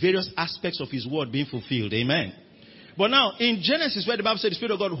see the various aspects of His word being fulfilled. Amen. But now, in Genesis, where the Bible said the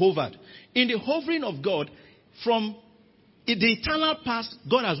Spirit of God hovered. In the hovering of God, from in the eternal past,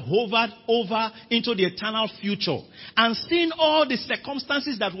 God has hovered over into the eternal future and seen all the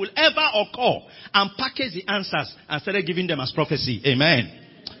circumstances that will ever occur and package the answers and started giving them as prophecy. Amen.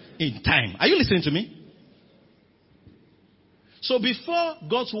 In time. Are you listening to me? So before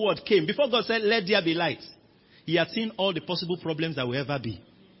God's word came, before God said, let there be light, He had seen all the possible problems that will ever be.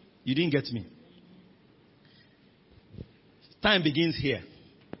 You didn't get me. Time begins here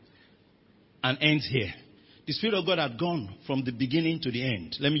and ends here. The Spirit of God had gone from the beginning to the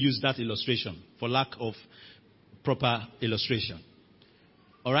end. Let me use that illustration for lack of proper illustration.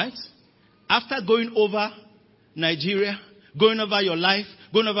 All right? After going over Nigeria, going over your life,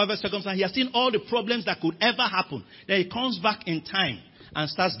 going over the circumstances, He has seen all the problems that could ever happen. Then He comes back in time and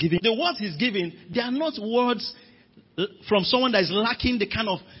starts giving. The words He's giving, they are not words from someone that is lacking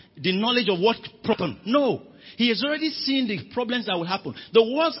the knowledge of what problem. No. He has already seen the problems that will happen. The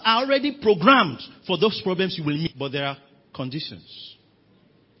words are already programmed for those problems you will meet. But there are conditions.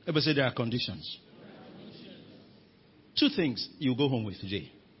 Everybody say there are conditions. Two things you go home with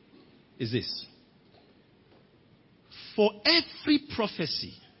today is this. For every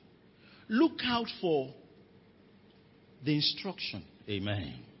prophecy, look out for the instruction.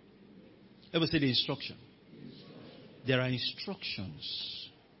 Amen. Everybody say the instruction. There are instructions.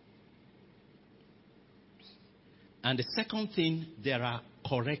 And the second thing, there are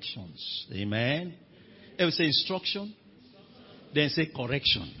corrections. Amen. Everybody say instruction. Then say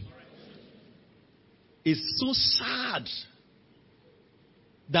correction. It's so sad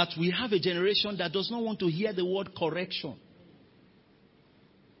that we have a generation that does not want to hear the word correction.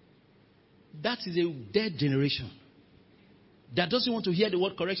 That is a dead generation. That doesn't want to hear the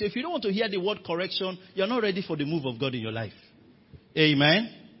word correction. If you don't want to hear the word correction, you're not ready for the move of God in your life. Amen.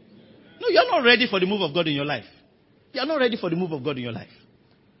 No, you're not ready for the move of God in your life. You're not ready for the move of God in your life.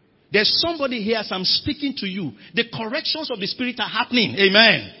 There's somebody here as I'm speaking to you. The corrections of the Spirit are happening.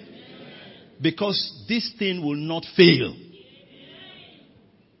 Amen. Because this thing will not fail.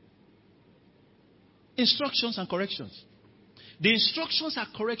 Instructions and corrections. The instructions and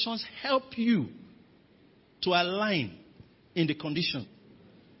corrections help you to align in the condition.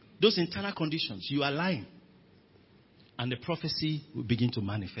 Those internal conditions, you align. And the prophecy will begin to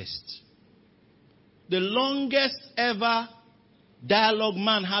manifest. The longest ever dialogue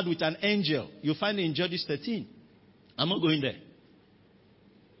man had with an angel, you find it in Judges 13. I'm not going there.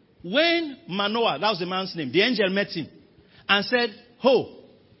 When Manoah, that was the man's name, the angel met him and said,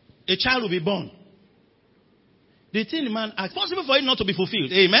 a child will be born. The thing the man asked, possible for it not to be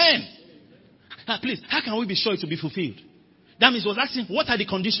fulfilled. Amen. Please, how can we be sure it will be fulfilled? That means he was asking, what are the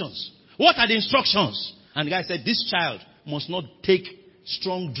conditions? What are the instructions? And the guy said, this child must not take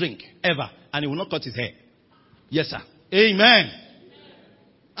strong drink ever. And he will not cut his hair. Yes, sir. Amen.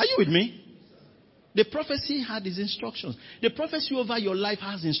 Are you with me? The prophecy had his instructions. The prophecy over your life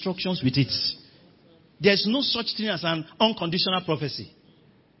has instructions with it. There's no such thing as an unconditional prophecy.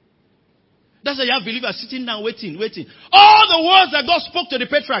 That's why you have believers sitting down waiting. All the words that God spoke to the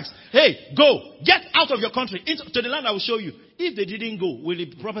patriarchs. Hey, go. Get out of your country. To the land I will show you. If they didn't go, will the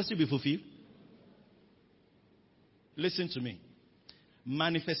prophecy be fulfilled? Listen to me.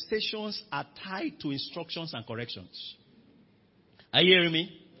 Manifestations are tied to instructions and corrections. Are you hearing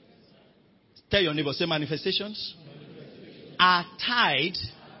me? Tell your neighbor, say manifestations are tied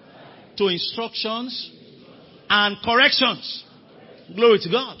to instructions and corrections. Glory to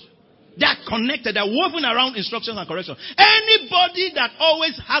God. They are connected. They are woven around instructions and corrections. Anybody that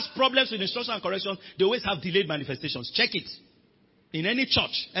always has problems with instructions and corrections, they always have delayed manifestations. Check it. In any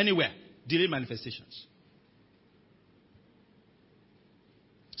church, anywhere, delayed manifestations.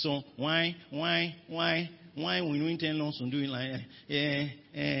 So why when you intend on doing like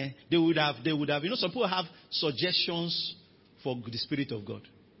they would have some people have suggestions for the Spirit of God.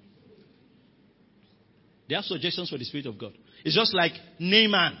 They have suggestions for the Spirit of God. It's just like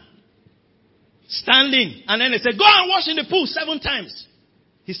Naaman standing, and then they say, go and wash in the pool 7 times.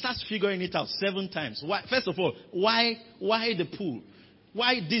 He starts figuring it out 7 times. Why? First of all, why the pool?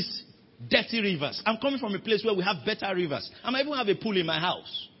 Why these dirty rivers? I'm coming from a place where we have better rivers. I might even have a pool in my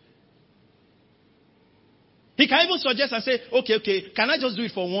house. He can even suggest and say, okay, can I just do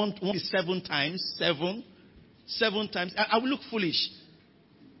it for 7 times? 7 times. I will look foolish.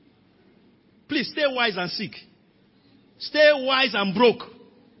 Please stay wise and sick. Stay wise and broke.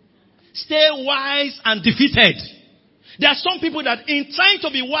 Stay wise and defeated. There are some people that in trying to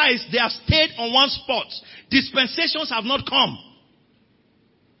be wise, they have stayed on one spot. Dispensations have not come.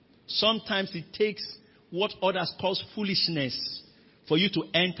 Sometimes it takes what others call foolishness for you to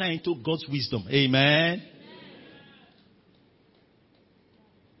enter into God's wisdom. Amen.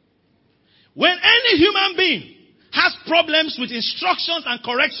 When any human being has problems with instructions and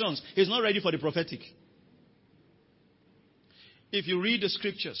corrections, he's not ready for the prophetic. If you read the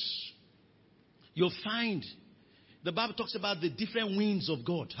scriptures, you'll find the Bible talks about the different winds of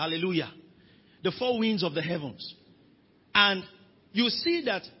God. Hallelujah. The 4 winds of the heavens. And you see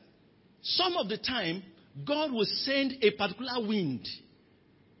that some of the time, God will send a particular wind.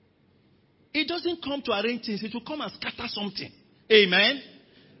 It doesn't come to arrange things. It will come and scatter something. Amen.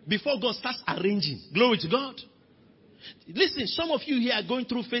 Before God starts arranging. Glory to God. Listen, some of you here are going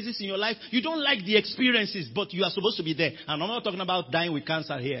through phases in your life. You don't like the experiences, but you are supposed to be there. And I'm not talking about dying with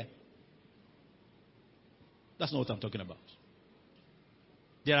cancer here. That's not what I'm talking about.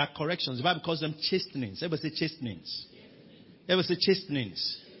 There are corrections. The Bible calls them chastenings. Everybody say chastenings. Everybody say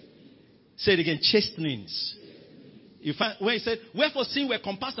chastenings. Say it again, chastenings. You find where he said, wherefore seeing we're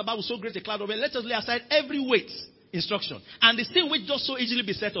compassed about with so great a cloud of it, let us lay aside every weight. Instruction. And the sin which does so easily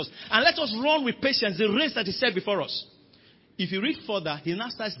beset us. And let us run with patience the race that is set before us. If you read further, he now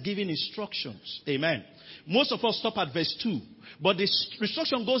starts giving instructions. Amen. Most of us stop at verse 2. But the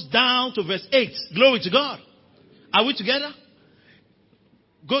instruction goes down to verse 8. Glory to God. Are we together?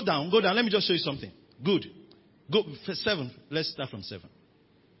 Go down. Let me just show you something. Good. Go 7. Let's start from 7.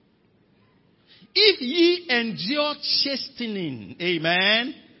 If ye endure chastening.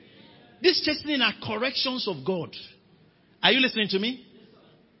 Amen. These chastening are corrections of God. Are you listening to me?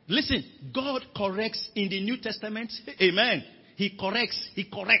 Listen, God corrects in the New Testament. Amen. He corrects.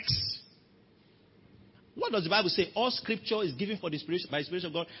 What does the Bible say? All scripture is given by the Spirit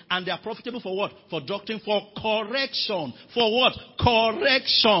of God, and they are profitable for what? For doctrine, for correction. For what?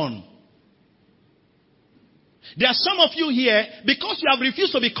 Correction. There are some of you here, because you have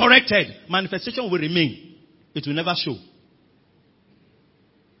refused to be corrected, manifestation will remain. It will never show.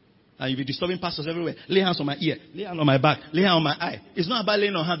 And you'll be disturbing pastors everywhere. Lay hands on my ear. Lay hands on my back. Lay hands on my eye. It's not about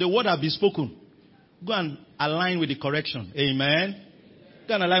laying on hands. The word has been spoken. Go and align with the correction. Amen.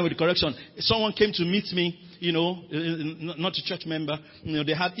 Go and align with the correction. Someone came to meet me, not a church member.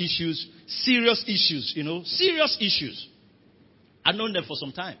 They had issues. Serious issues, Serious issues. I've known them for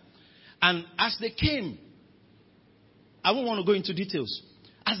some time. And as they came, I won't want to go into details.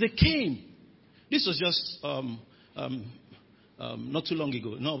 As they came, this was just not too long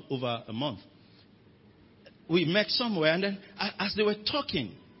ago, not over a month. We met somewhere, and then as they were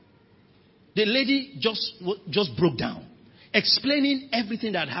talking, the lady just broke down, explaining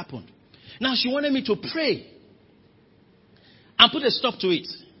everything that happened. Now she wanted me to pray and put a stop to it.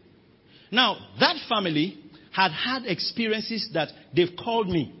 Now that family had experiences that they've called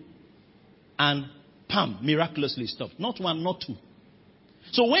me, and miraculously stopped. Not 1, not 2.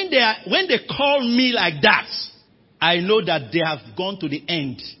 So when they call me like that, I know that they have gone to the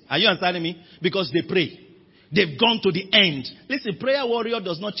end. Are you understanding me? Because they pray. They've gone to the end. Listen, prayer warrior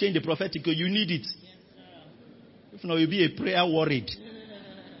does not change the prophetic. You need it. If not, you'll be a prayer worried.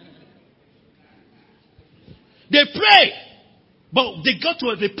 They pray. But they got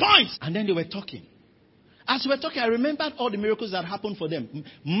to the point, and then they were talking. As we were talking, I remembered all the miracles that happened for them.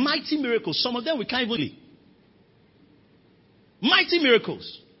 Mighty miracles. Some of them we can't even believe. Mighty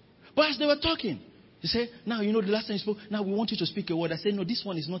miracles. But as they were talking, he said, now, the last time you spoke, now we want you to speak a word. I said, no, this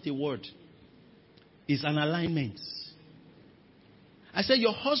one is not a word. It's an alignment. I said,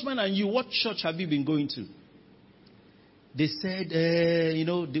 your husband and you, what church have you been going to? They said,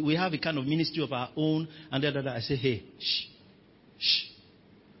 we have a kind of ministry of our own. And I said, hey, shh.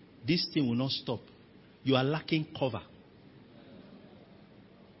 This thing will not stop. You are lacking cover.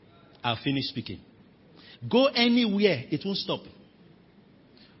 I'll finish speaking. Go anywhere, it won't stop.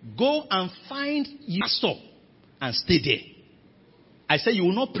 Go and find your pastor and stay there. I said, you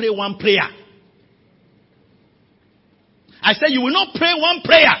will not pray one prayer. I said, you will not pray one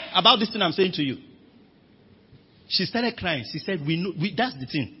prayer about this thing I'm saying to you. She started crying. She said, that's the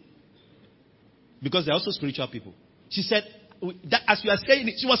thing. Because they're also spiritual people. She said, as you are saying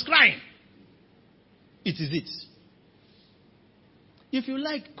it, she was crying. It is it. If you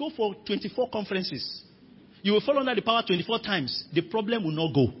like, go for 24 conferences. You will fall under the power 24 times. The problem will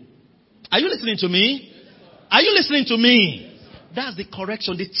not go. Are you listening to me? Are you listening to me? That's the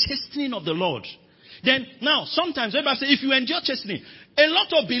correction, the chastening of the Lord. Then, now, sometimes, everybody say, if you endure chastening, a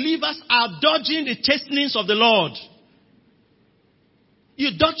lot of believers are dodging the chastenings of the Lord.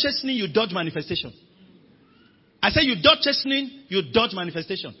 You dodge chastening, you dodge manifestation. I say you dodge chastening, you dodge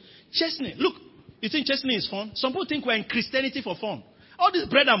manifestation. Chastening, look, you think chastening is fun? Some people think we're in Christianity for fun. All this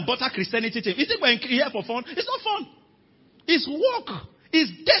bread and butter Christianity thing. You think we're here for fun? It's not fun. It's work. It's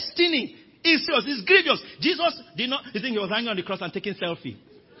destiny. It's serious. It's grievous. Jesus did not, you think he was hanging on the cross and taking selfie?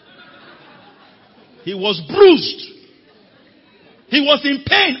 He was bruised. He was in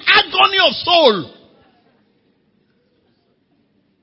pain, agony of soul.